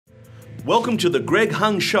Welcome to the Greg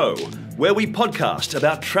Hung Show, where we podcast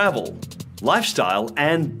about travel, lifestyle,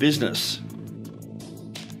 and business.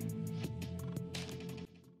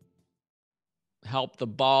 Help the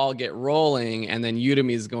ball get rolling, and then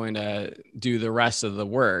Udemy is going to do the rest of the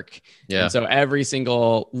work. Yeah. And so every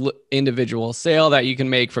single individual sale that you can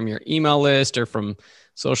make from your email list or from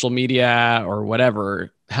social media or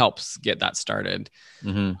whatever helps get that started.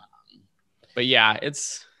 Mm-hmm. But yeah,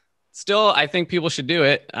 it's still, I think people should do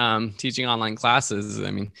it. Teaching online classes.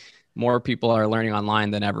 I mean, more people are learning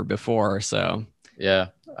online than ever before. So yeah,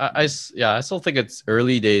 I still think it's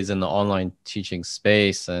early days in the online teaching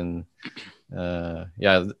space, and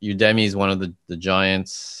Udemy is one of the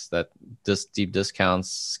giants that deep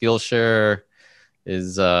discounts. Skillshare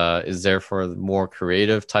is there for more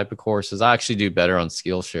creative type of courses. I actually do better on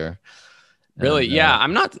Skillshare. Really? And, yeah.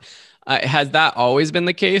 I'm not, has that always been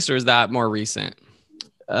the case, or is that more recent?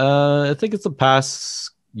 I think it's the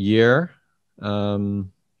past year.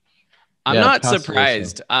 I'm not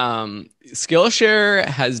surprised. Skillshare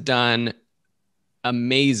has done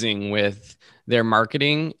amazing with their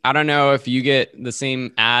marketing. I don't know if you get the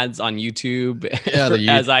same ads on YouTube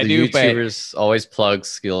as I do. YouTubers always plug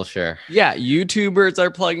Skillshare. Yeah, YouTubers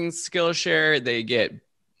are plugging Skillshare. They get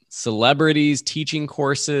celebrities teaching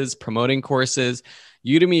courses, promoting courses.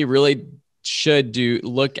 Udemy really should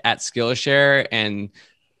look at Skillshare and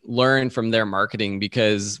learn from their marketing,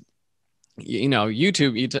 because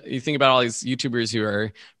YouTube, you think about all these YouTubers who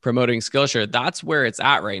are promoting Skillshare, that's where it's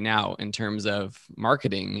at right now in terms of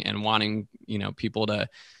marketing and wanting people to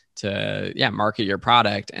market your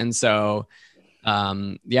product. And so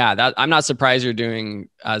I'm not surprised you're doing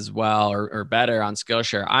as well or better on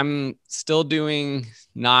Skillshare. I'm still doing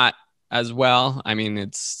not as well. I mean,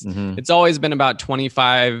 it's always been about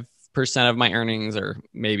 25% of my earnings, or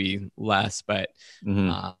maybe less, but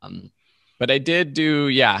I did do,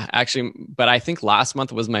 actually, but I think last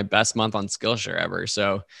month was my best month on Skillshare ever.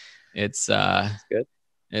 So it's good.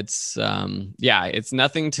 It's it's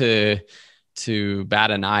nothing to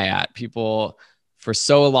bat an eye at. People for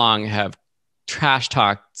so long have trash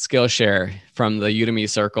talked Skillshare from the Udemy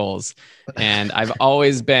circles, and I've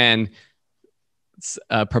always been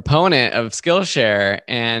a proponent of Skillshare.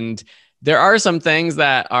 And there are some things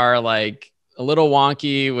that are like a little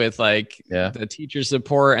wonky with the teacher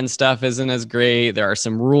support and stuff isn't as great. There are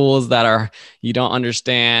some rules that you don't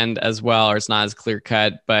understand as well, or it's not as clear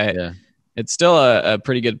cut, but it's still a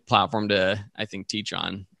pretty good platform to, I think, teach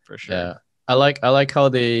on for sure. Yeah. I like how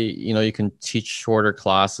they, you can teach shorter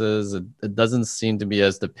classes. It doesn't seem to be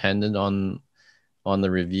as dependent on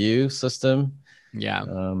the review system. Yeah.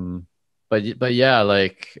 But yeah,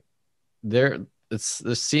 like it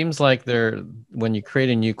seems like when you create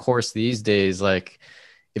a new course these days, like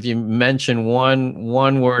if you mention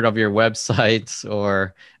one word of your website,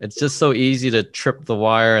 or it's just so easy to trip the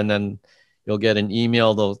wire, and then you'll get an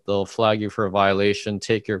email. They'll flag you for a violation,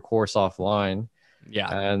 take your course offline. Yeah.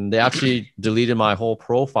 And they actually deleted my whole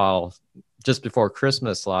profile just before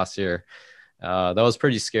Christmas last year. That was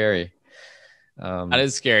pretty scary. That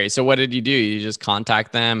is scary. So what did you do? You just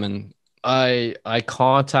contact them? And I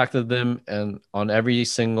contacted them and on every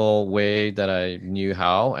single way that I knew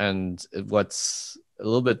how. And what's a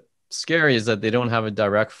little bit scary is that they don't have a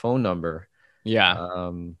direct phone number.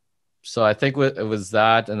 Yeah. So I think it was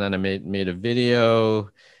that, and then I made a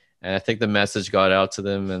video, and I think the message got out to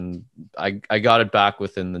them, and I got it back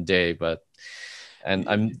within the day.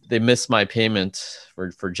 They missed my payment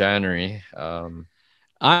for January.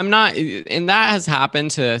 I'm not, and that has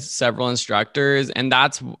happened to several instructors, and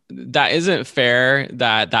that isn't fair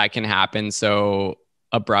that can happen so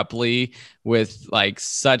abruptly with like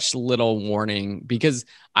such little warning, because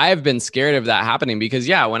I have been scared of that happening. Because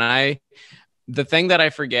the thing that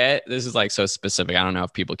I forget, this is like so specific, I don't know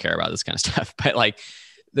if people care about this kind of stuff, but like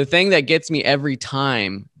the thing that gets me every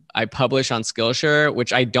time I publish on Skillshare,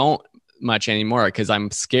 which I don't much anymore because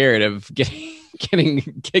I'm scared of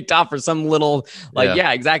getting kicked off for some little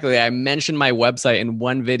exactly. I mentioned my website in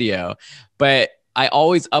one video, but I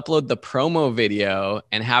always upload the promo video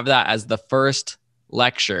and have that as the first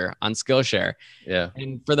lecture on Skillshare. Yeah.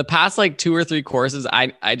 And for the past like 2 or 3 courses,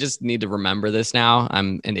 I just need to remember this now.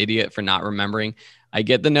 I'm an idiot for not remembering. I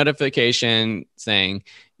get the notification saying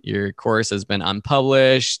your course has been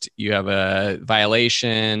unpublished. You have a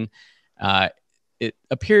violation. It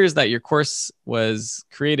appears that your course was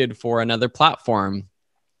created for another platform.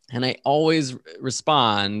 And I always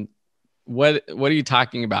respond, what are you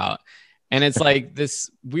talking about? And it's like this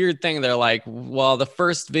weird thing. They're like, well, the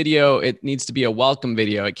first video, it needs to be a welcome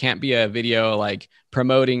video. It can't be a video like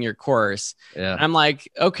promoting your course. Yeah. And I'm like,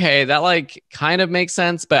 okay, that like kind of makes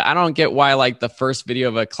sense, but I don't get why like the first video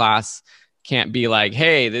of a class can't be like,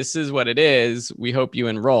 hey, this is what it is. We hope you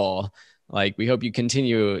enroll. Like, we hope you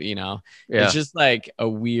continue, you know. Yeah. It's just like a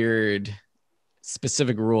weird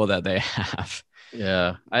specific rule that they have.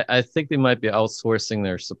 Yeah. I think they might be outsourcing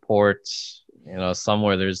their support, you know,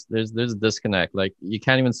 somewhere. There's a disconnect. Like, you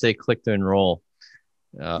can't even say click to enroll.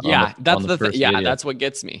 That's what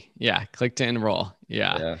gets me. Yeah. Click to enroll.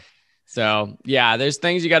 Yeah. So yeah, there's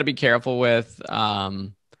things you got to be careful with.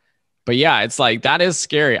 But yeah, it's like, that is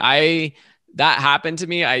scary. That happened to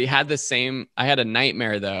me. I had a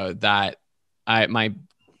nightmare though, that my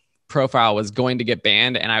profile was going to get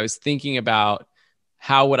banned. And I was thinking about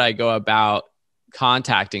how would I go about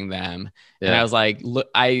contacting them. Yeah. And I was like,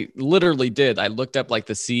 I literally did. I looked up like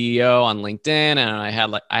the CEO on LinkedIn, and I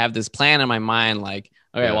have this plan in my mind, like,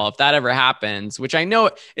 okay, well, if that ever happens, which I know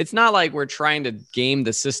it's not like we're trying to game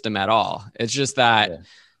the system at all. It's just that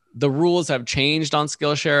the rules have changed on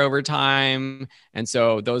Skillshare over time. And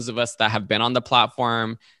so those of us that have been on the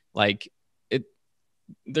platform, like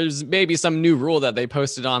there's maybe some new rule that they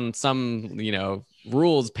posted on some, you know,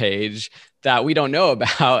 rules page that we don't know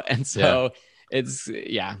about. And so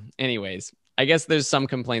anyways, I guess there's some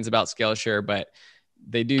complaints about Skillshare, but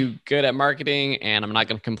they do good at marketing, and I'm not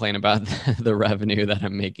going to complain about the revenue that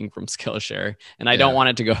I'm making from Skillshare, and I don't want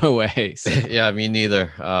it to go away. So. Yeah, me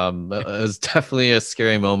neither. It was definitely a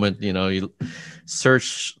scary moment. You know, you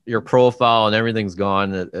search your profile and everything's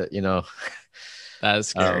gone. You know, that is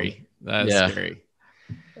scary. Scary.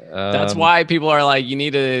 That's why people are like, you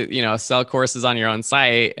need to, you know, sell courses on your own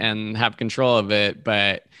site and have control of it.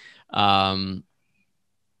 But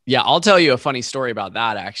yeah, I'll tell you a funny story about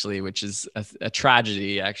that, actually, which is a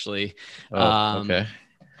tragedy, actually. Okay.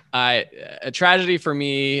 A tragedy for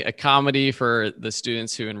me, a comedy for the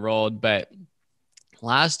students who enrolled. But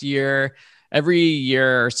last year, every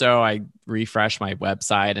year or so, I refresh my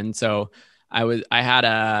website. And so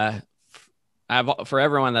for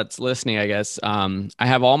everyone that's listening, I guess, I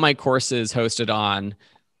have all my courses hosted on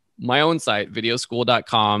my own site,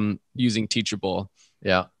 videoschool.com, using Teachable.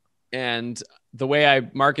 Yeah. And the way I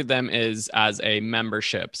market them is as a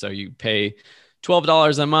membership. So you pay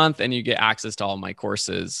 $12 a month and you get access to all my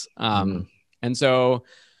courses. And so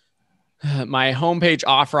my homepage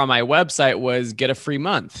offer on my website was get a free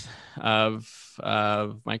month of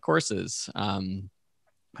my courses, a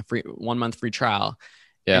free 1 month free trial.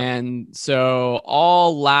 Yeah. And so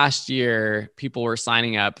all last year, people were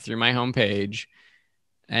signing up through my homepage,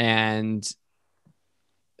 and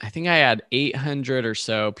I think I had 800 or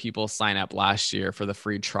so people sign up last year for the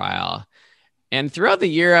free trial. And throughout the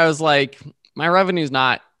year, I was like, my revenue's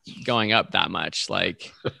not going up that much.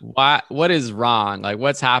 Like, what is wrong? Like,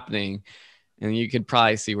 what's happening? And you could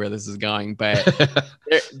probably see where this is going. But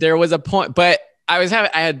there was a point, but I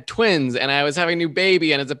had twins, and I was having a new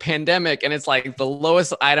baby, and it's a pandemic, and it's like the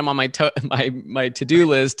lowest item on my to-do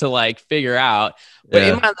list to like figure out. But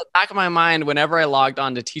in the back of my mind, whenever I logged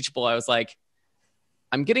on to Teachable, I was like,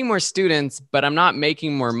 I'm getting more students, but I'm not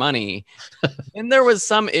making more money. And there was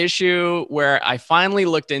some issue where I finally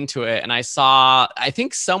looked into it, and I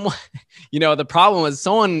think someone, you know, the problem was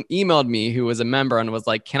someone emailed me who was a member and was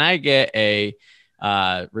like, can I get a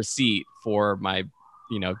receipt for my,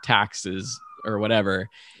 you know, taxes or whatever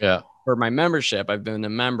for my membership? I've been a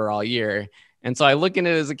member all year. And so I look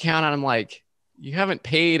into his account and I'm like, you haven't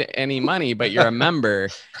paid any money, but you're a member.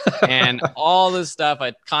 And all this stuff,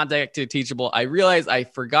 I contacted Teachable. I realized I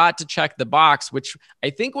forgot to check the box, which I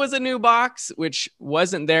think was a new box, which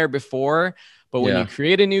wasn't there before. But when you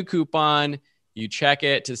create a new coupon, you check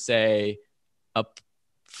it to say a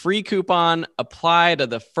free coupon apply to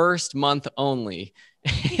the first month only.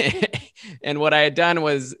 And what I had done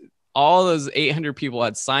was all those 800 people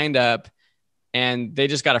had signed up, and they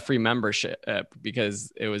just got a free membership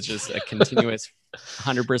because it was just a continuous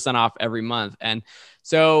 100% off every month. And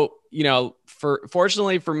so, you know,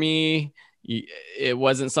 fortunately for me, it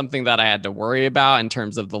wasn't something that I had to worry about in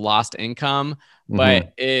terms of the lost income,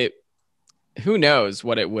 but who knows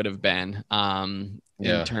what it would have been in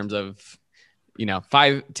terms of, you know,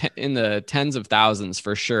 in the tens of thousands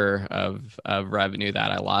for sure of revenue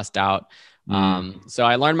that I lost out. So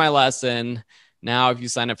I learned my lesson. Now, if you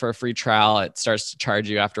sign up for a free trial, it starts to charge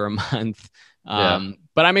you after a month.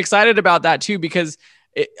 But I'm excited about that too, because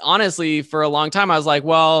honestly, for a long time, I was like,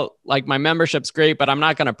 well, like my membership's great, but I'm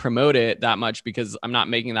not going to promote it that much because I'm not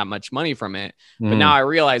making that much money from it. But now I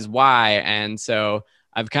realize why. And so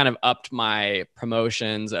I've kind of upped my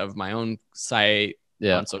promotions of my own site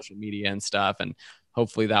on social media and stuff. And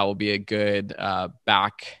hopefully that will be a good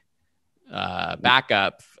backup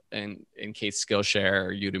in case Skillshare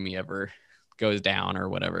or Udemy ever goes down or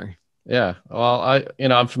whatever. Yeah. Well,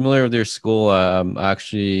 I'm familiar with your school. I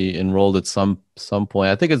actually enrolled at some point.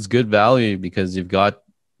 I think it's good value because you've got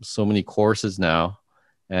so many courses now,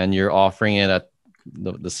 and you're offering it at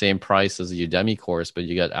the same price as a Udemy course, but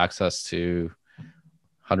you get access to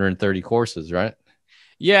 130 courses, right?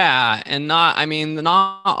 Yeah, and not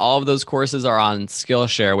all of those courses are on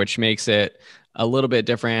Skillshare, which makes it a little bit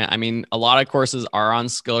different. I mean, a lot of courses are on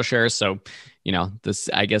Skillshare, so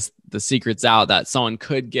I guess the secret's out that someone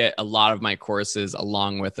could get a lot of my courses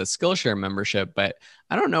along with a Skillshare membership, but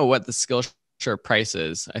I don't know what the Skillshare price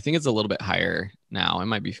is. I think it's a little bit higher now. It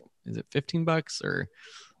might be, is it $15 or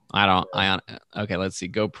okay, let's see.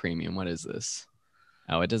 Go Premium. What is this?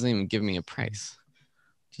 Oh, it doesn't even give me a price.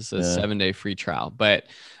 Just a 7-day free trial. But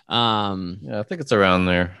I think it's around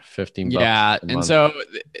there, $15. Yeah. And so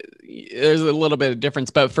there's a little bit of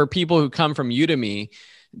difference. But for people who come from Udemy,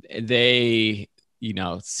 they,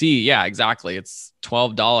 see, yeah, exactly. It's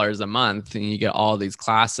 $12 a month and you get all these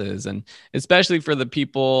classes. And especially for the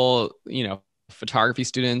people, photography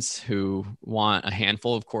students who want a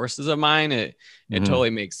handful of courses of mine, it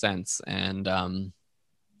totally makes sense. And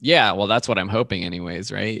well, that's what I'm hoping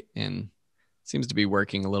anyways, right? And seems to be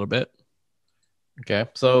working a little bit. Okay.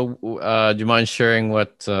 So do you mind sharing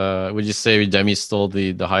what would you say Udemy stole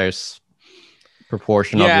the highest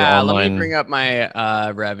proportion of your online? Let me bring up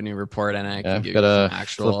my revenue report and I can give you some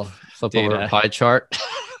actual flip data. over a pie chart.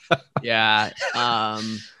 Yeah.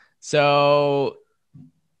 So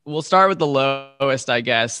we'll start with the lowest, I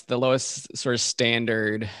guess. The lowest sort of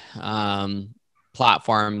standard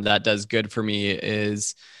platform that does good for me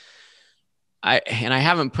is I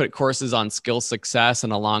haven't put courses on Skill Success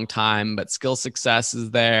in a long time, but Skill Success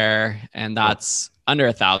is there, and that's under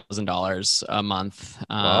 $1,000 a month.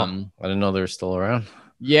 Wow. I didn't know they were still around.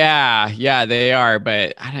 Yeah, they are,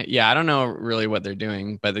 but I don't know really what they're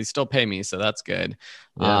doing, but they still pay me, so that's good.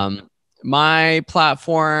 Yeah. My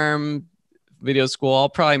platform, Video School, I'll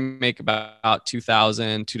probably make about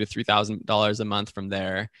 $2,000 to $3,000 a month from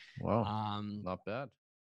there. Wow, not bad.